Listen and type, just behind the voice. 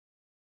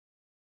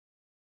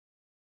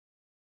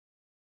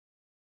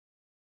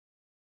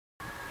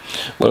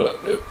Well,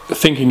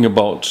 thinking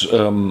about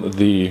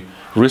the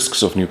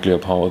risks of nuclear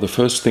power, the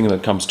first thing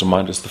that comes to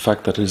mind is the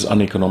fact that it is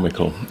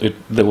uneconomical.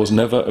 There was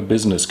never a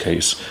business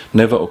case,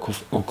 never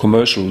a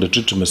commercial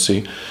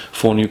legitimacy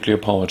for nuclear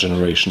power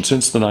generation.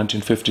 Since the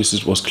 1950s,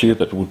 it was clear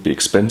that it would be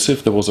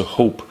expensive. There was a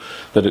hope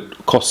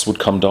that costs would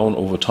come down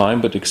over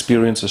time, but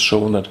experience has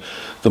shown that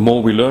the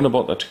more we learn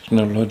about that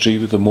technology,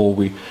 the more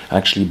we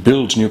actually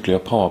build nuclear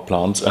power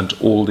plants and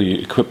all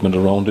the equipment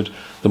around it,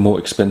 the more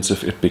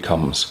expensive it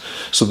becomes.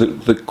 So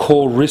the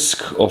core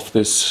risk of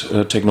this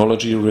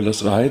technology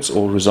resides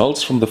or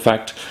results from the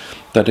fact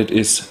that it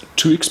is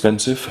too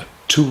expensive,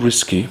 too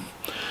risky,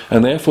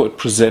 and therefore it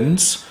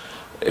presents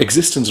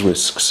existence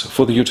risks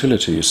for the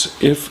utilities.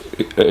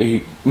 If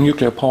a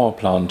nuclear power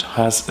plant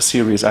has a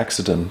serious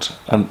accident,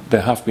 and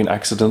there have been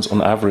accidents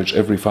on average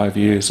every 5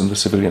 years in the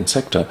civilian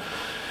sector,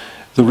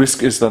 the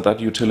risk is that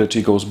that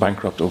utility goes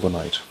bankrupt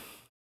overnight.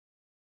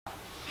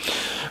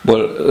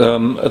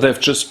 Well, there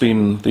have just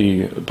been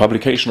the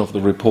publication of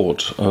the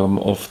report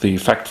of the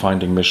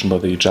fact-finding mission by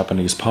the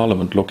Japanese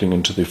Parliament looking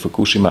into the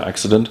Fukushima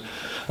accident,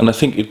 and I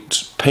think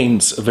it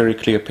paints a very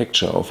clear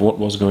picture of what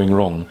was going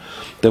wrong.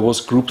 There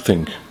was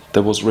groupthink,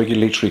 there was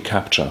regulatory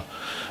capture,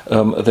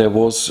 there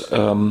was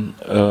an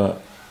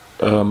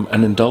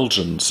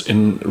indulgence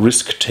in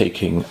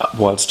risk-taking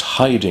whilst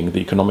hiding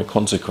the economic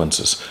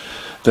consequences.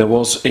 There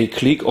was a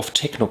clique of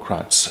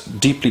technocrats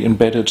deeply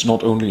embedded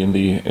not only in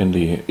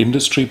the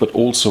industry but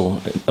also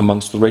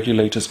amongst the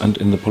regulators and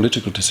in the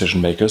political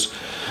decision makers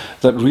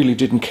that really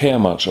didn't care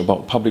much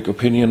about public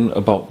opinion,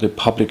 about the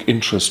public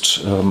interest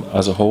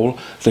as a whole.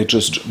 They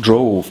just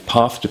drove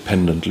path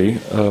dependently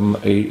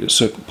a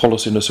certain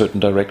policy in a certain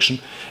direction,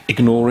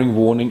 ignoring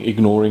warning,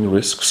 ignoring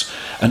risks,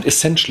 and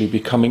essentially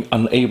becoming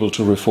unable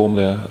to reform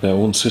their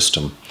own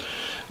system.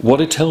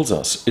 What it tells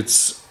us,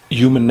 it's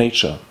human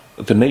nature.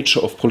 The nature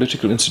of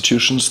political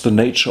institutions, the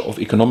nature of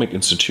economic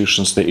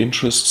institutions, their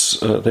interests,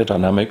 their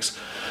dynamics,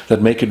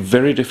 that make it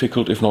very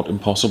difficult, if not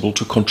impossible,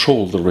 to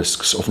control the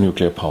risks of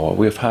nuclear power.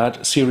 We have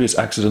had serious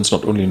accidents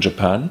not only in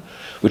Japan,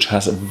 which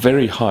has a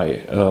very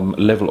high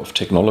level of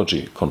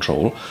technology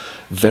control,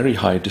 very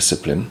high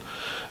discipline.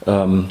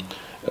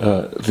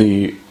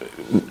 The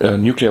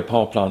nuclear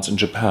power plants in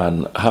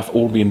Japan have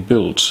all been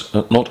built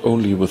not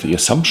only with the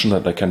assumption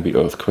that there can be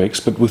earthquakes,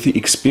 but with the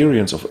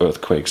experience of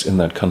earthquakes in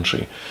that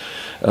country.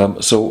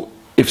 So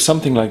if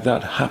something like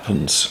that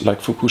happens,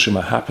 like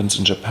Fukushima happens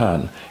in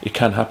Japan, it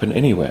can happen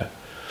anywhere.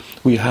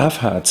 We have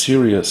had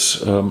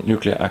serious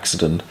nuclear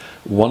accident,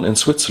 one in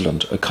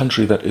Switzerland, a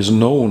country that is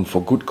known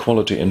for good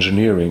quality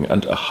engineering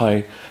and a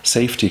high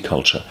safety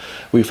culture.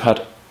 We've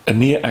had a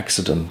near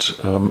accident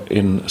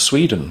in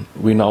Sweden.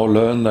 We now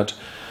learn that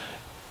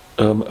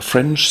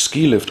French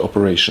ski lift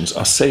operations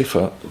are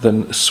safer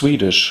than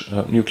Swedish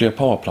nuclear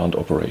power plant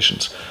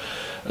operations.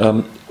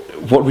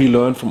 What we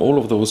learn from all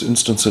of those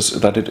instances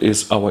is that it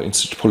is our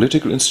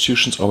political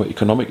institutions, our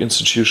economic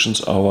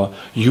institutions, our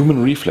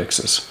human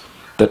reflexes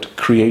that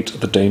create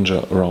the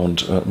danger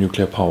around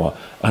nuclear power,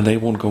 and they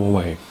won't go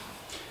away.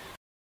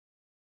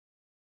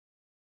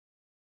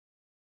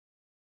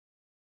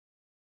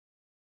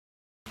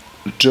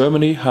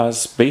 Germany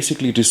has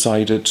basically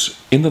decided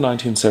in the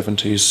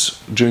 1970s,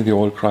 during the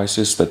oil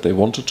crisis, that they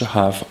wanted to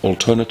have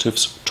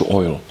alternatives to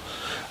oil.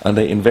 And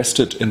they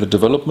invested in the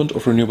development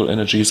of renewable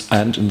energies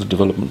and in the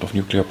development of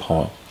nuclear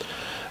power.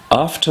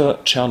 After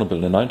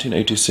Chernobyl in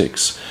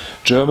 1986,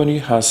 Germany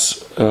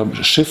has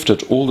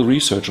shifted all the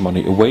research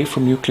money away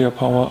from nuclear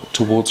power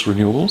towards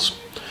renewables.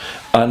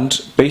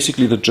 And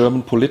basically the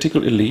German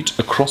political elite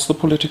across the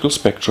political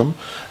spectrum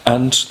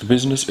and the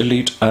business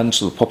elite and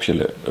the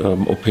popular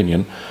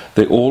opinion,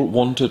 they all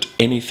wanted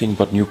anything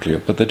but nuclear,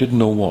 but they didn't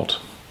know what.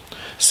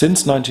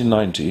 Since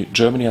 1990,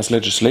 Germany has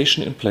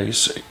legislation in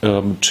place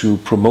to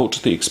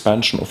promote the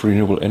expansion of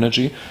renewable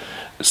energy.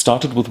 It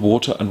started with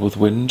water and with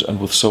wind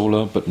and with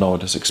solar, but now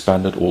it has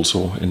expanded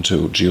also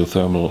into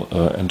geothermal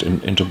and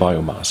into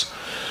biomass.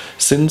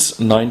 Since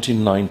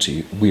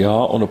 1990, we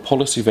are on a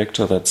policy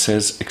vector that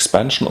says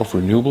expansion of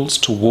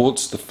renewables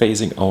towards the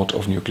phasing out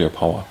of nuclear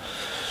power.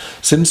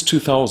 Since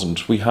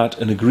 2000, we had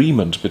an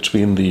agreement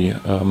between the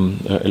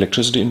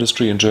electricity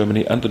industry in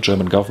Germany and the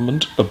German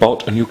government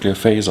about a nuclear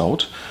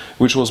phase-out,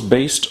 which was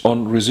based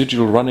on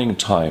residual running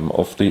time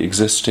of the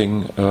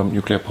existing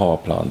nuclear power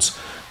plants.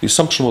 The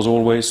assumption was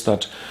always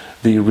that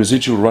the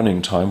residual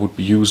running time would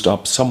be used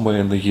up somewhere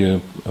in the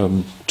year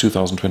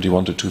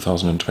 2021 to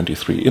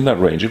 2023. In that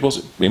range, it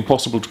was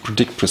impossible to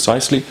predict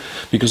precisely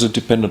because it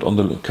depended on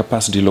the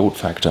capacity load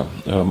factor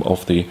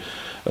of the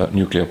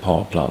nuclear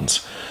power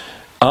plants.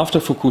 After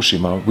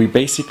Fukushima, we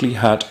basically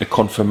had a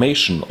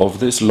confirmation of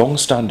this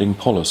long-standing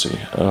policy,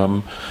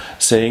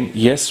 saying,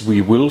 yes,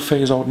 we will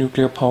phase out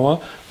nuclear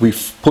power.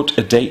 We've put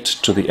a date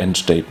to the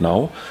end date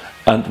now,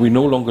 and we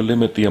no longer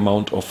limit the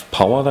amount of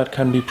power that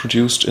can be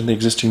produced in the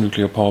existing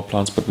nuclear power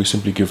plants, but we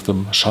simply give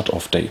them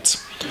shut-off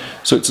dates.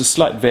 So it's a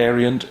slight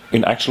variant.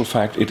 In actual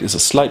fact, it is a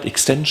slight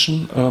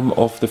extension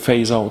of the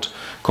phase-out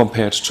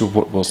compared to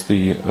what was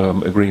the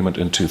agreement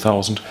in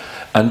 2000,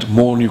 and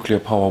more nuclear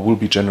power will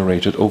be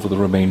generated over the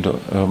remainder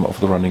of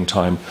the running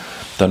time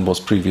than was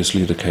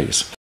previously the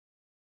case.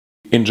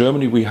 In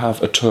Germany, we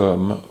have a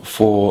term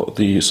for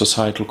the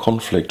societal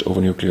conflict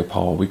over nuclear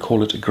power. We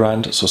call it a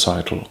grand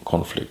societal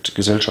conflict,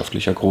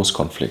 gesellschaftlicher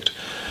Großkonflikt.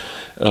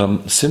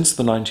 Since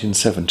the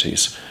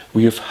 1970s,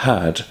 we have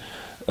had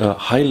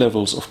high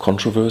levels of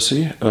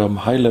controversy,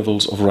 high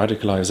levels of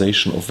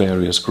radicalization of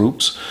various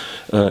groups,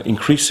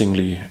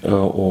 increasingly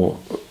or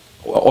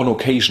on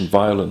occasion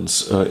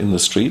violence in the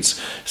streets,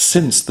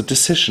 since the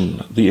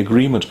decision, the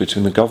agreement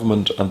between the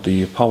government and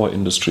the power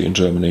industry in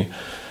Germany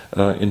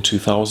in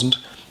 2000.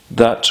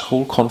 That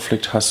whole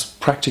conflict has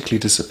practically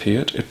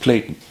disappeared. It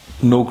played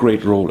no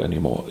great role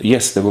anymore.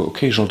 Yes, there were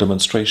occasional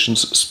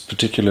demonstrations,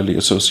 particularly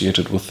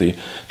associated with the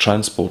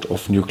transport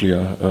of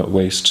nuclear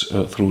waste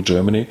through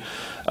Germany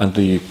and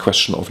the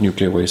question of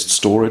nuclear waste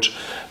storage,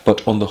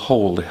 but on the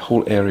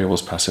whole area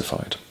was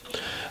pacified.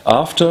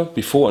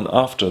 Before and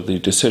after the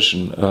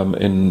decision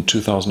in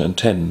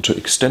 2010 to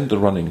extend the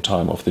running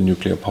time of the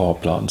nuclear power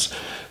plants,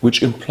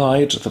 which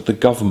implied that the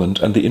government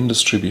and the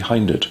industry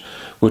behind it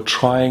were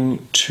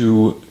trying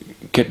to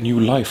get new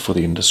life for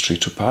the industry,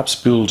 to perhaps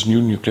build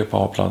new nuclear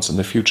power plants in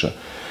the future.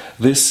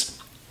 This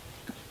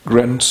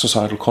grand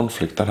societal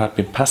conflict that had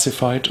been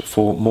pacified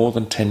for more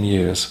than 10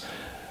 years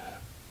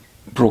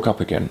broke up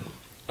again.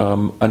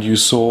 And you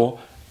saw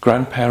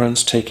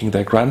grandparents taking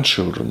their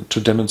grandchildren to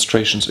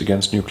demonstrations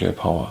against nuclear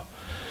power.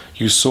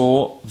 You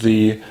saw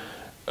the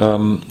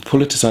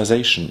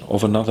politicization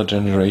of another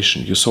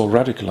generation. You saw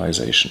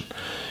radicalization.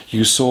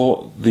 You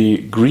saw the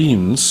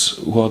Greens,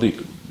 who are the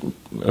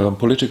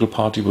political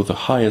party with the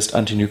highest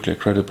anti-nuclear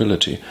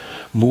credibility,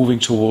 moving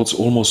towards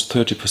almost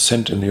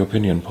 30% in the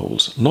opinion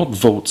polls. Not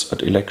votes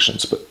at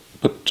elections, but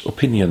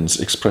opinions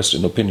expressed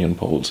in opinion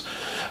polls.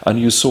 And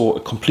you saw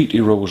a complete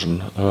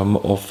erosion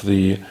of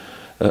the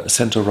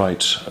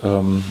center-right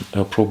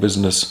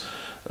pro-business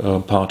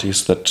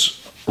parties that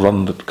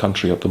run the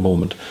country at the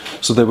moment.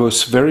 So there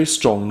was very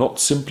strong, not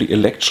simply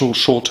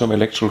short-term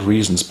electoral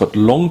reasons, but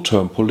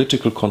long-term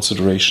political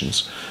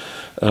considerations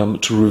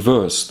to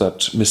reverse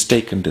that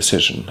mistaken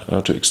decision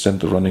to extend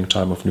the running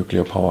time of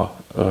nuclear power.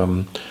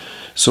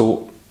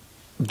 So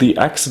the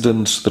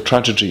accident, the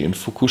tragedy in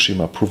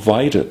Fukushima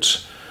provided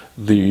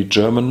the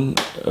German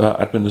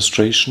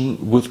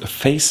administration with a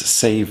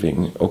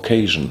face-saving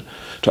occasion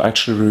to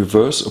actually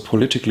reverse a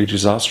politically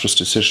disastrous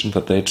decision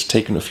that they had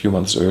taken a few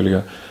months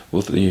earlier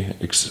with the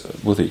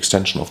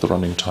extension of the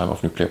running time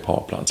of nuclear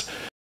power plants.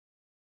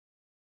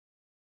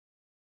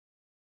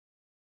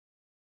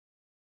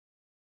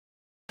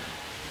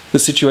 The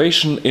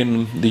situation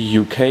in the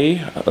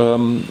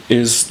UK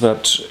is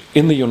that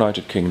in the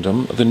United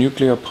Kingdom, the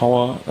nuclear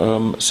power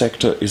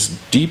sector is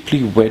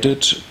deeply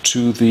wedded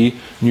to the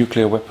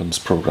nuclear weapons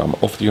program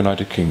of the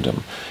United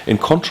Kingdom. In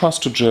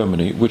contrast to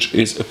Germany, which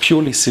is a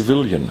purely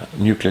civilian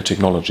nuclear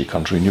technology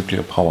country,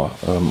 nuclear power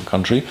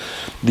country,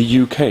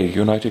 the UK,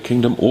 United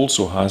Kingdom,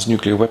 also has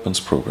nuclear weapons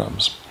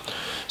programs.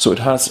 So it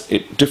has a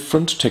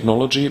different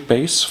technology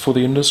base for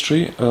the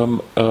industry,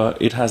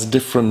 it has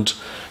different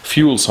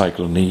fuel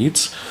cycle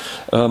needs,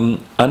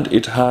 and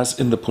it has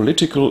in the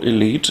political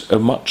elite a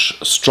much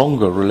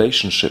stronger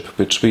relationship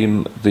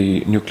between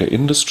the nuclear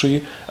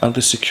industry and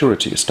the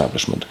security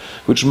establishment,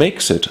 which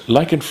makes it,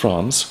 like in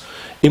France,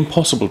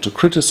 impossible to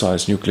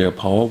criticize nuclear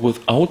power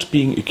without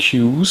being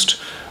accused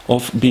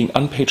of being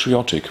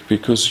unpatriotic,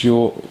 because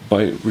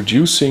by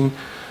reducing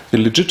the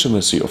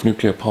legitimacy of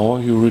nuclear power,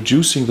 you're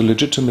reducing the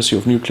legitimacy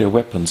of nuclear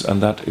weapons,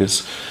 and that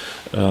is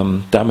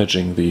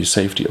damaging the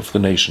safety of the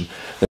nation.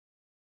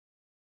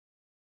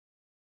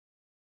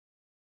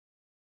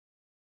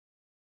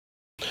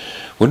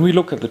 When we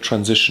look at the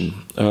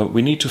transition,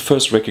 we need to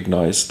first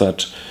recognize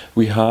that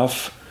we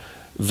have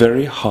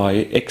very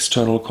high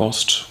external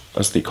cost,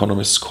 as the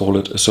economists call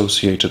it,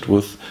 associated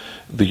with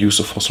the use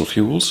of fossil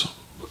fuels.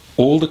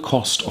 All the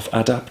cost of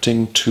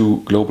adapting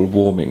to global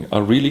warming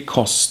are really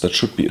costs that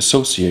should be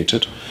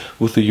associated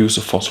with the use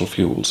of fossil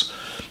fuels.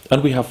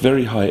 And we have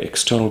very high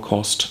external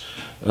cost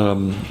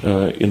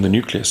in the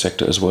nuclear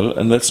sector as well.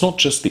 And that's not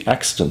just the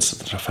accidents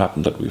that have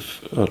happened that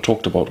we've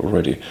talked about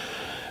already,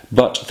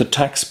 but the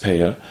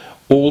taxpayer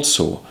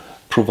also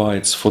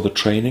provides for the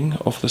training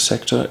of the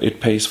sector,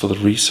 it pays for the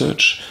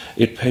research,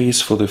 it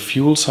pays for the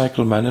fuel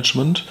cycle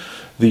management,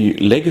 the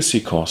legacy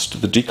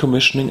cost, the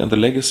decommissioning and the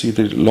legacy,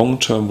 the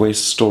long-term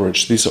waste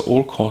storage. These are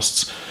all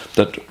costs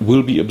that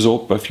will be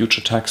absorbed by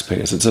future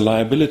taxpayers. It's a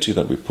liability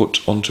that we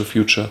put onto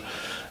future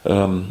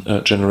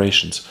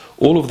generations.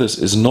 All of this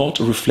is not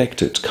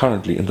reflected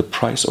currently in the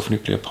price of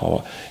nuclear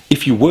power.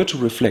 If you were to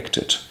reflect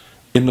it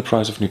in the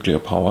price of nuclear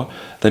power,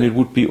 then it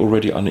would be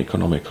already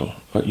uneconomical.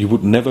 You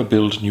would never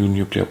build new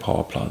nuclear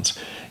power plants.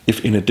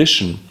 If in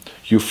addition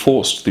you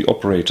forced the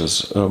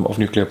operators of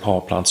nuclear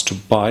power plants to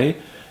buy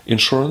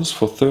insurance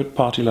for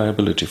third-party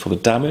liability for the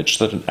damage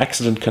that an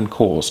accident can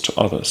cause to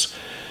others,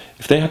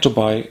 if they had to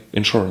buy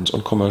insurance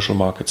on commercial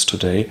markets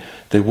today,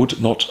 they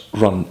would not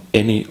run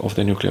any of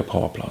their nuclear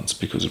power plants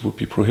because it would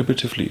be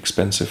prohibitively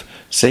expensive.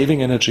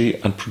 Saving energy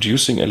and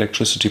producing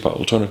electricity by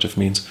alternative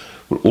means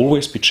will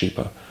always be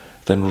cheaper.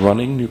 than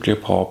running nuclear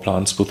power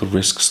plants with the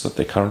risks that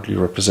they currently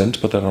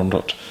represent, but that are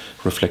not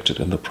reflected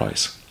in the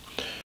price.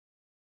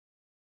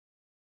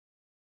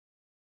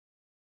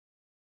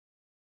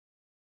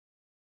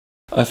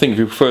 I think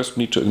we first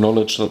need to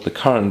acknowledge that the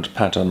current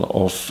pattern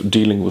of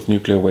dealing with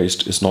nuclear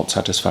waste is not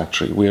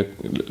satisfactory. We are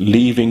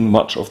leaving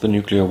much of the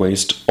nuclear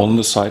waste on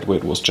the site where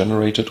it was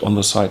generated, on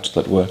the sites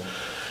that were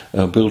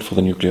built for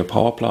the nuclear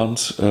power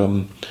plants.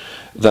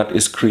 That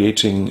is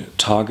creating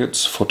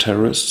targets for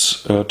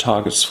terrorists,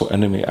 targets for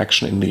enemy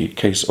action in the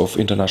case of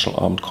international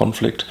armed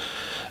conflict.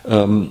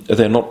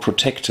 They're not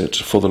protected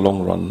for the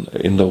long run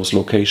in those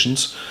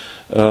locations.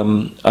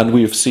 And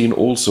we have seen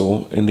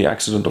also in the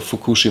accident of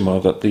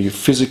Fukushima that the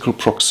physical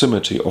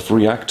proximity of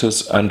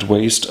reactors and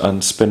waste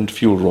and spent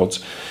fuel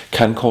rods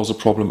can cause a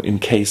problem in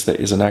case there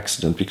is an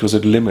accident, because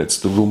it limits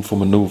the room for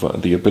maneuver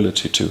and the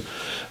ability to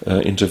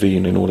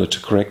intervene in order to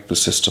correct the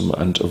system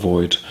and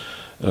avoid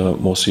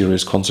more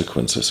serious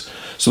consequences.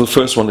 So the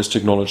first one is to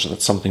acknowledge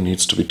that something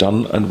needs to be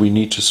done, and we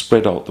need to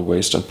spread out the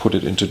waste and put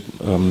it into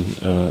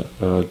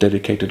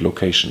dedicated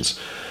locations.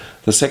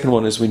 The second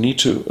one is we need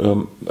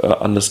to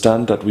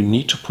understand that we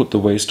need to put the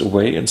waste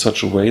away in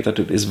such a way that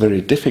it is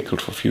very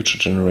difficult for future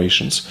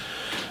generations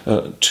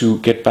to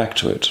get back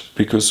to it,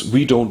 because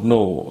we don't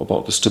know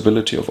about the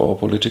stability of our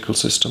political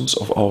systems,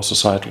 of our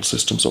societal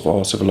systems, of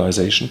our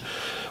civilization.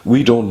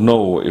 We don't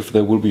know if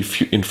there will be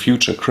in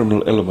future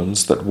criminal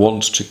elements that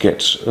want to get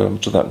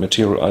to that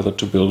material, either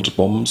to build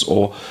bombs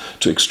or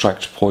to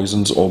extract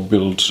poisons or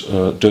build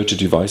dirty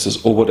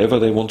devices or whatever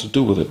they want to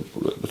do with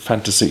it. The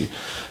fantasy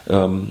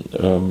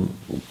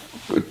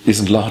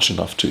isn't large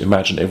enough to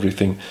imagine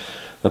everything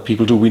that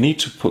people do. We need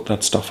to put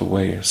that stuff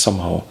away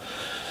somehow.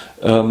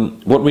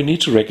 What we need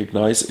to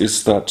recognize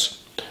is that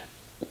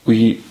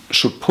we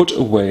should put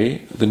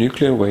away the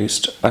nuclear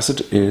waste as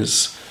it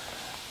is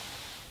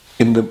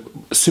in the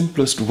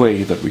simplest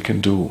way that we can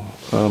do.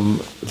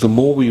 The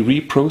more we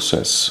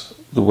reprocess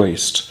the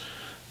waste,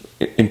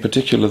 in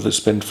particular the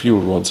spent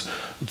fuel rods,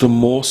 the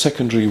more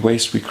secondary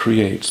waste we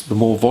create, the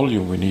more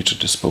volume we need to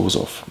dispose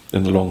of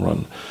in the long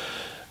run.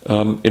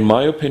 In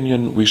my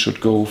opinion, we should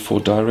go for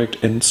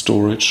direct end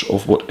storage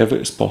of whatever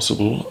is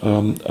possible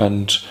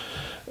and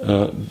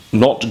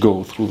not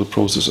go through the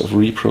process of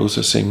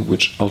reprocessing,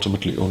 which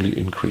ultimately only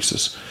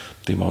increases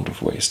the amount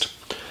of waste.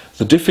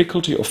 The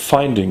difficulty of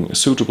finding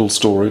suitable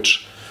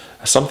storage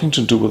has something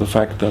to do with the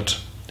fact that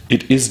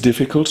it is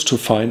difficult to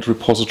find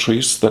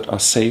repositories that are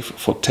safe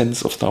for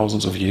tens of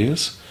thousands of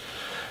years,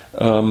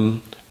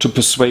 to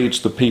persuade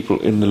the people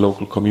in the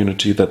local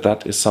community that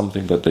that is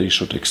something that they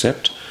should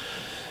accept.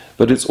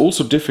 But it's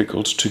also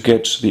difficult to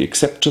get the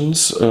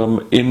acceptance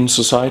in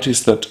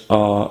societies that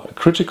are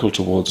critical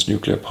towards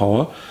nuclear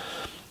power,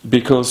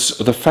 because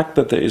the fact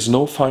that there is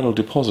no final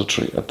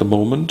depository at the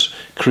moment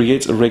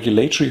creates a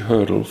regulatory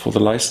hurdle for the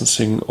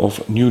licensing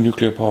of new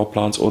nuclear power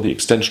plants or the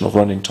extension of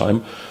running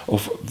time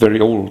of very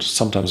old,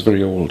 sometimes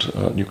very old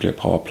nuclear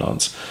power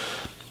plants.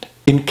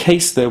 In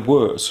case there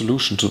were a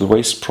solution to the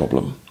waste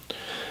problem,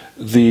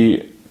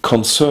 the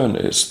concern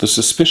is, the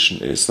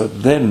suspicion is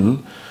that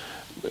then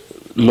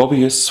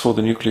lobbyists for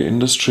the nuclear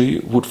industry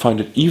would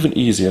find it even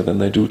easier than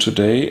they do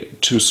today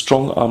to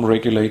strong-arm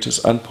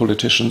regulators and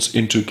politicians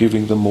into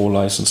giving them more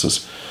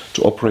licenses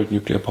to operate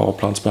nuclear power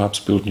plants, perhaps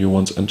build new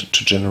ones, and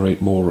to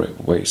generate more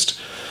waste.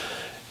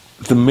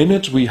 The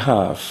minute we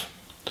have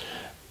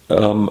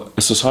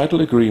a societal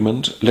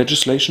agreement,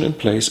 legislation in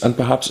place, and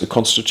perhaps a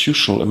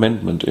constitutional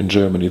amendment in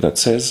Germany that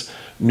says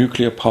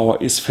nuclear power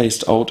is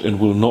phased out and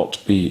will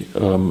not be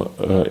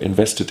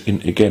invested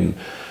in again,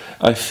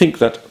 I think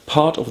that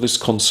part of this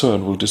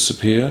concern will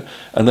disappear,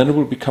 and then it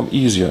will become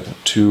easier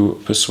to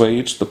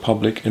persuade the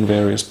public in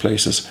various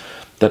places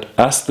that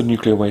as the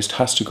nuclear waste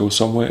has to go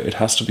somewhere, it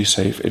has to be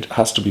safe, it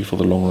has to be for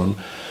the long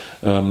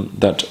run,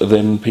 that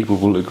then people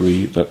will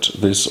agree that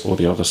this or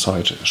the other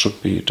site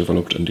should be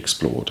developed and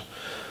explored.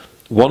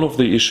 One of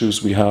the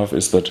issues we have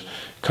is that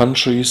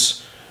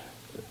countries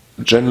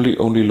generally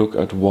only look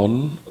at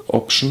one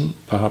option,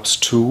 perhaps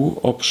two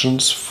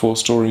options for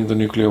storing the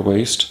nuclear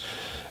waste.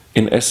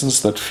 In essence,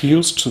 that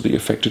feels to the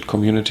affected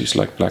communities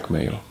like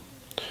blackmail.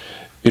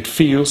 It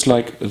feels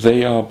like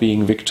they are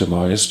being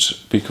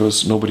victimized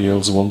because nobody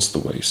else wants the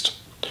waste.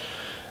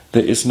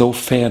 There is no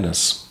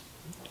fairness.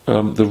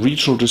 The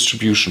regional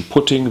distribution,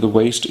 putting the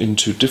waste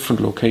into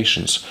different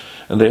locations,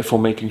 and therefore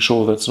making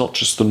sure that it's not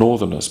just the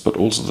northerners but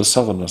also the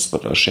southerners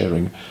that are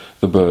sharing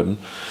the burden,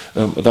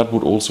 that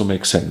would also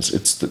make sense.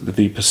 It's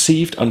the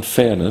perceived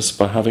unfairness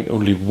by having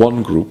only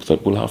one group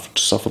that will have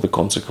to suffer the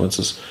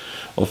consequences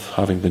of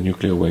having the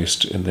nuclear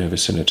waste in their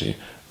vicinity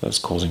that's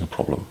causing a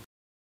problem.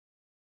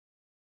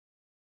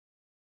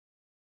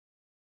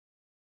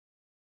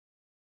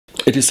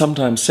 It is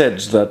sometimes said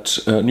that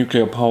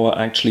nuclear power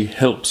actually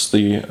helps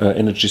the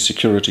energy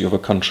security of a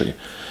country.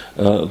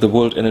 The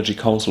World Energy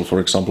Council, for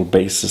example,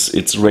 bases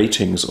its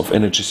ratings of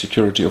energy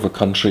security of a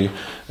country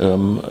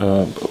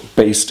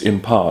based in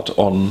part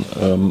on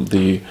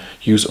the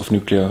use of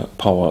nuclear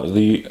power.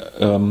 The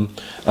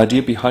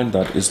idea behind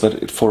that is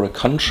that for a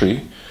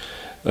country,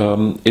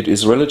 it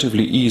is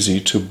relatively easy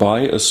to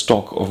buy a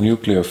stock of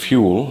nuclear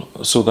fuel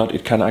so that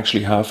it can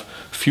actually have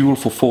fuel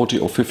for 40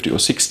 or 50 or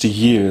 60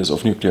 years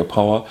of nuclear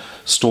power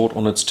stored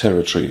on its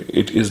territory.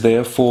 It is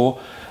therefore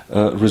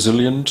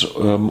resilient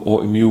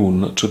or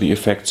immune to the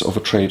effects of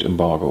a trade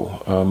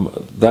embargo.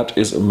 That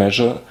is a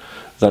measure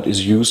that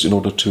is used in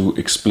order to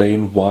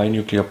explain why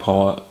nuclear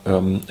power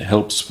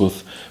helps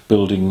with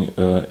building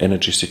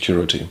energy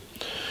security.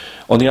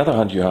 On the other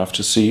hand, you have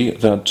to see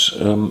that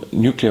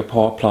nuclear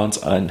power plants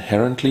are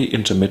inherently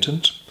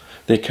intermittent.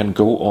 They can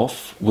go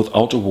off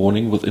without a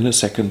warning. Within a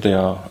second they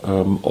are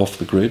off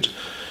the grid.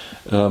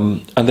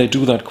 And they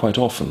do that quite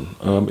often.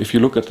 If you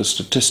look at the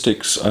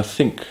statistics, I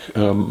think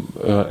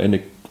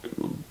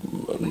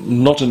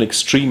not an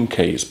extreme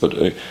case, but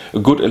a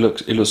good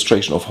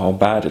illustration of how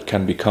bad it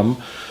can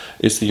become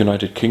is the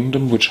United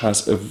Kingdom, which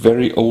has a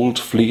very old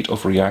fleet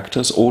of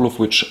reactors, all of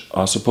which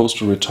are supposed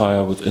to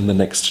retire within the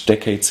next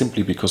decade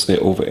simply because they're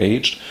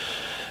overaged.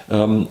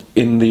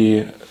 In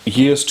the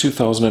years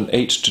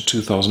 2008 to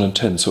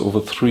 2010, so over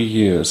 3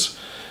 years,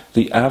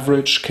 the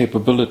average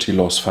capability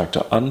loss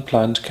factor,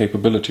 unplanned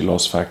capability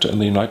loss factor in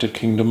the United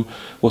Kingdom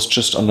was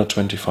just under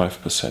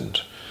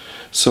 25%.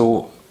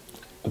 So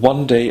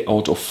 1 day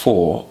out of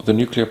 4, the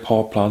nuclear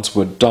power plants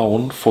were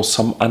down for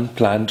some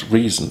unplanned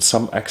reason,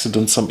 some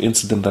accident, some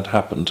incident that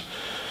happened.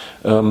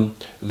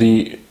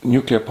 The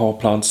nuclear power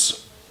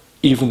plants,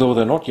 even though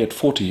they're not yet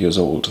 40 years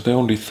old, they're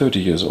only 30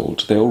 years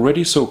old, they're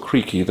already so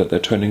creaky that they're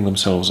turning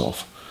themselves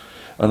off.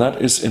 And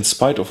that is in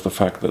spite of the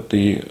fact that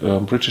the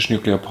British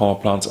nuclear power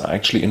plants are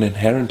actually an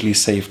inherently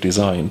safe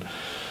design.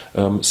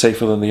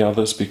 Safer than the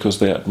others because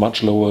they're at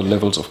much lower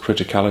levels of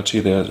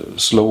criticality, they're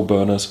slow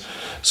burners,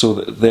 so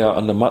they are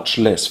under much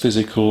less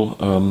physical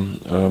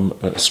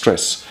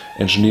stress,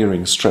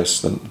 engineering stress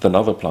than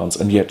other plants,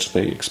 and yet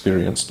they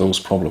experience those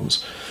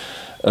problems.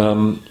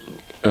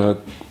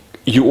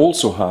 You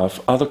also have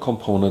other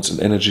components in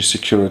energy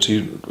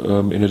security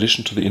in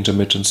addition to the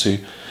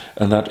intermittency,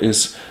 and that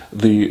is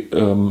the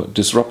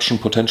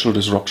potential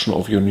disruption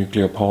of your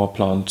nuclear power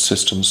plant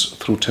systems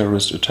through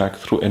terrorist attack,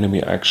 through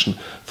enemy action,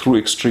 through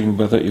extreme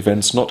weather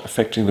events not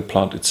affecting the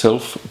plant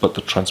itself, but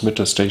the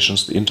transmitter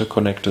stations, the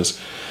interconnectors.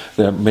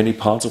 There are many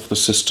parts of the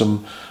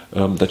system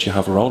that you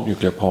have around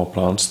nuclear power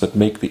plants that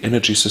make the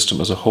energy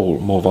system as a whole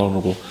more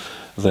vulnerable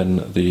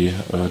than the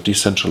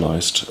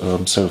decentralized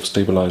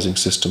self-stabilizing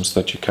systems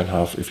that you can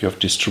have if you have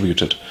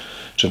distributed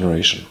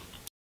generation.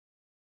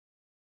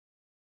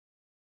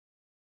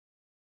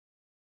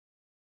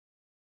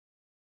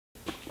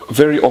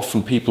 Very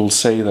often people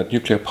say that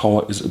nuclear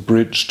power is a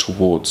bridge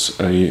towards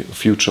a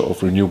future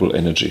of renewable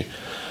energy.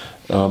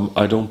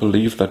 I don't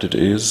believe that it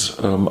is.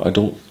 I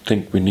don't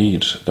think we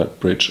need that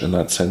bridge in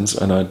that sense,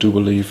 and I do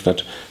believe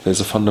that there's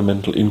a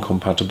fundamental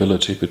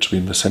incompatibility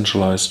between the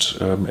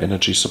centralized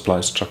energy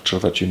supply structure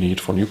that you need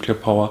for nuclear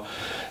power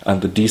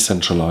and the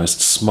decentralized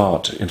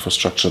smart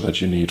infrastructure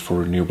that you need for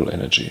renewable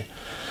energy.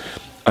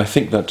 I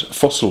think that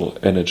fossil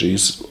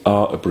energies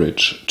are a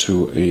bridge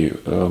to a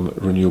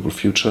renewable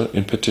future,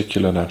 in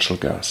particular natural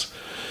gas.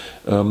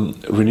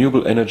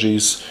 Renewable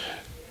energies,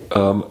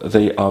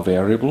 they are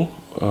variable.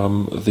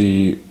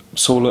 The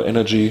solar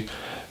energy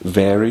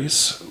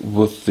varies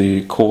with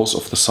the course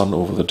of the sun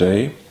over the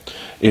day.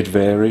 It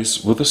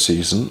varies with the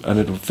season, and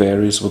it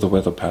varies with the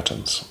weather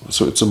patterns.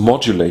 So it's a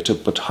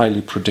modulated but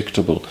highly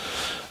predictable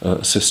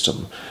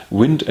system.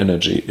 Wind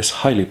energy is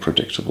highly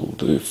predictable.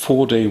 The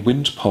 4-day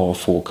wind power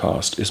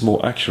forecast is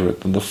more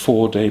accurate than the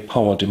 4-day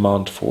power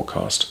demand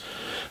forecast,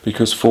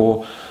 because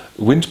for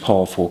wind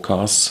power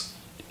forecasts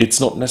it's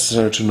not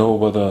necessary to know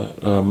whether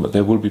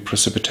there will be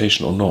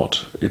precipitation or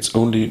not. It's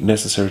only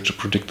necessary to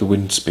predict the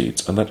wind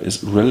speeds, and that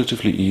is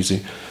relatively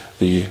easy.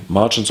 The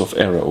margins of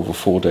error over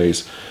 4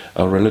 days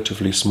are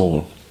relatively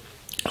small.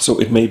 So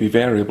it may be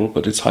variable,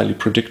 but it's highly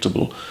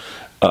predictable.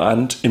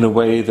 And in a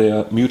way they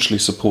are mutually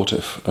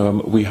supportive.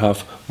 We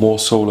have more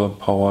solar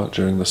power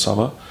during the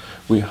summer.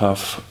 We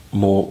have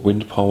more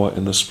wind power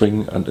in the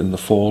spring and in the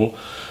fall.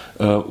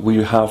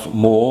 We have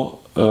more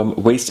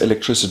waste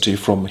electricity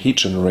from heat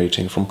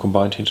generating, from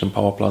combined heat and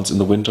power plants in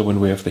the winter when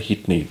we have the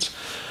heat needs.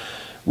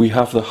 We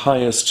have the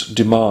highest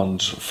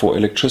demand for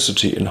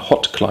electricity in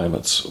hot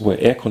climates, where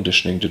air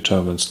conditioning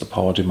determines the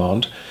power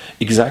demand,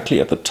 exactly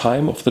at the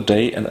time of the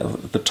day and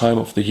at the time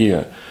of the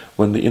year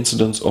when the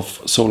incidence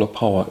of solar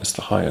power is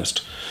the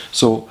highest.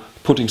 So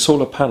putting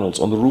solar panels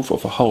on the roof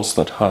of a house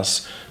that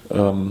has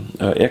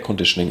air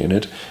conditioning in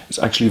it is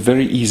actually a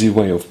very easy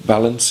way of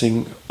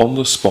balancing on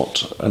the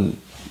spot and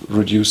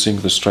reducing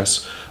the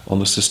stress on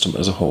the system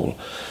as a whole.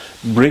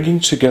 Bringing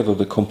together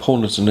the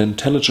components in an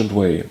intelligent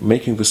way,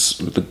 making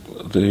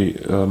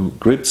the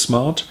grid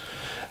smart,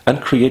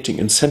 and creating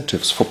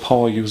incentives for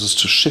power users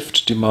to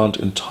shift demand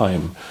in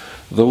time.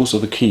 Those are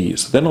the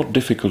keys. They're not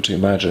difficult to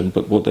imagine,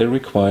 but what they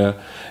require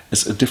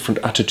is a different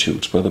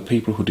attitude by the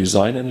people who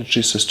design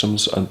energy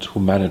systems and who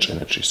manage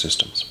energy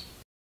systems.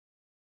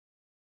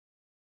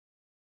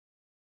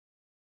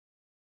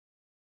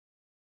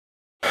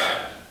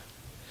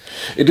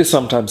 It is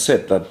sometimes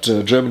said that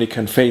Germany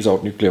can phase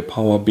out nuclear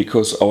power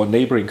because our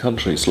neighboring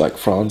countries like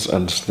France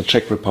and the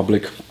Czech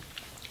Republic,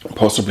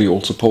 possibly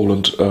also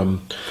Poland,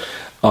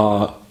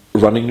 are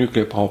running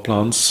nuclear power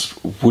plants,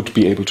 would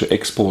be able to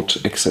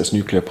export excess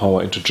nuclear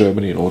power into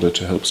Germany in order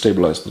to help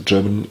stabilize the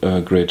German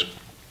grid,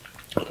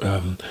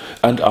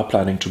 and are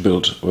planning to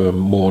build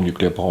more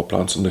nuclear power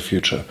plants in the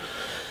future.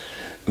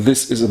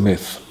 This is a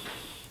myth.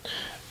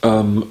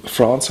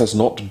 France has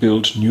not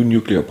built new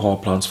nuclear power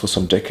plants for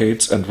some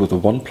decades, and with the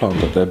one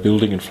plant that they're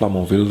building in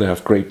Flamanville, they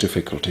have great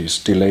difficulties,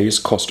 delays,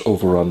 cost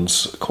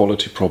overruns,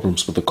 quality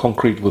problems with the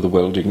concrete, with the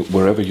welding.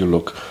 Wherever you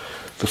look,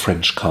 the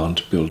French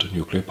can't build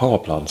nuclear power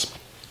plants.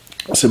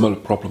 Similar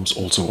problems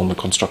also on the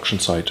construction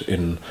site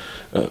in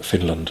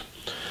Finland.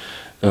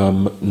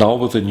 Now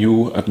with the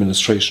new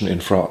administration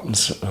in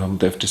France,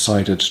 they've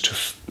decided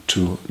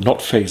to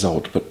not phase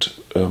out but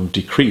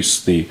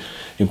decrease the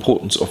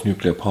importance of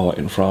nuclear power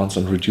in France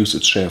and reduce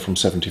its share from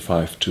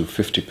 75 to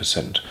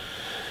 50%.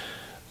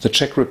 The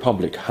Czech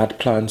Republic had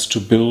plans to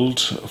build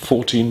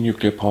 14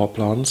 nuclear power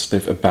plants.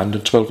 They've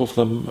abandoned 12 of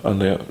them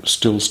and they're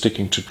still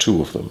sticking to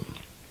 2 of them.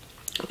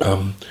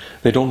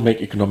 They don't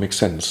make economic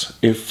sense.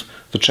 If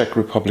the Czech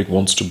Republic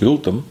wants to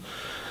build them,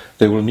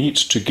 they will need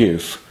to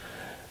give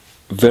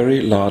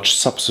very large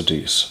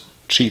subsidies,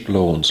 cheap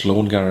loans,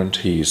 loan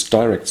guarantees,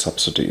 direct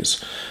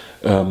subsidies,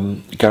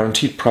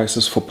 guaranteed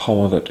prices for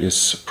power that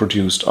is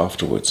produced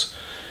afterwards.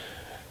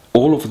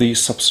 All of these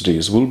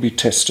subsidies will be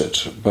tested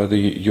by the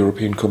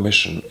European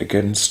Commission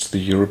against the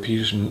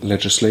European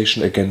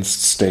legislation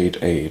against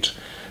state aid.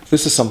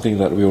 This is something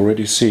that we're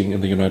already seeing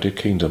in the United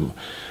Kingdom.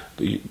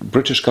 The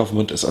British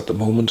government is at the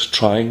moment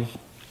trying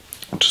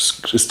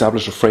to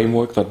establish a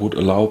framework that would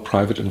allow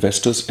private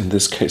investors, in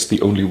this case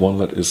the only one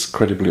that is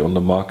credibly on the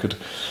market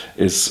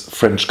is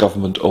French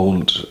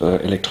government-owned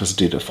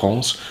Université de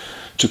France,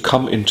 to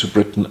come into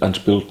Britain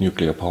and build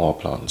nuclear power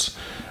plants.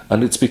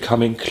 And it's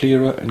becoming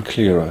clearer and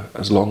clearer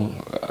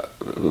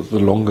the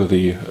longer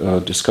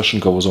the discussion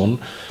goes on,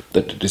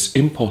 that it is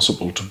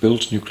impossible to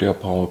build nuclear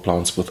power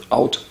plants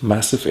without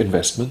massive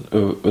investment,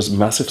 with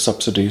massive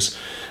subsidies,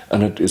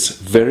 and it is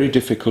very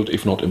difficult,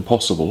 if not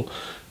impossible,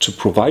 to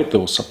provide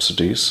those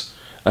subsidies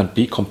and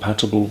be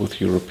compatible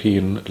with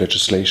European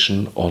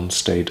legislation on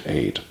state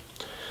aid.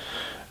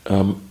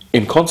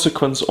 In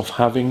consequence of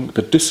having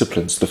the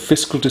disciplines, the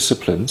fiscal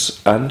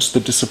disciplines and the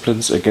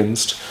disciplines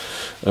against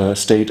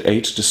state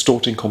aid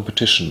distorting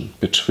competition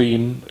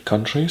between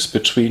countries,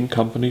 between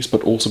companies,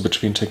 but also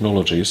between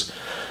technologies,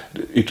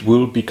 it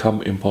will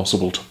become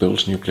impossible to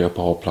build nuclear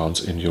power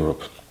plants in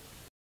Europe.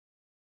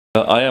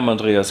 I am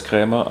Andreas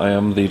Kraemer. I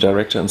am the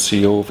Director and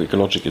CEO of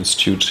Ecologic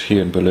Institute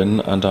here in Berlin,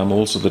 and I'm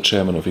also the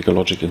Chairman of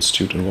Ecologic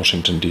Institute in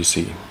Washington,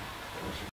 D.C.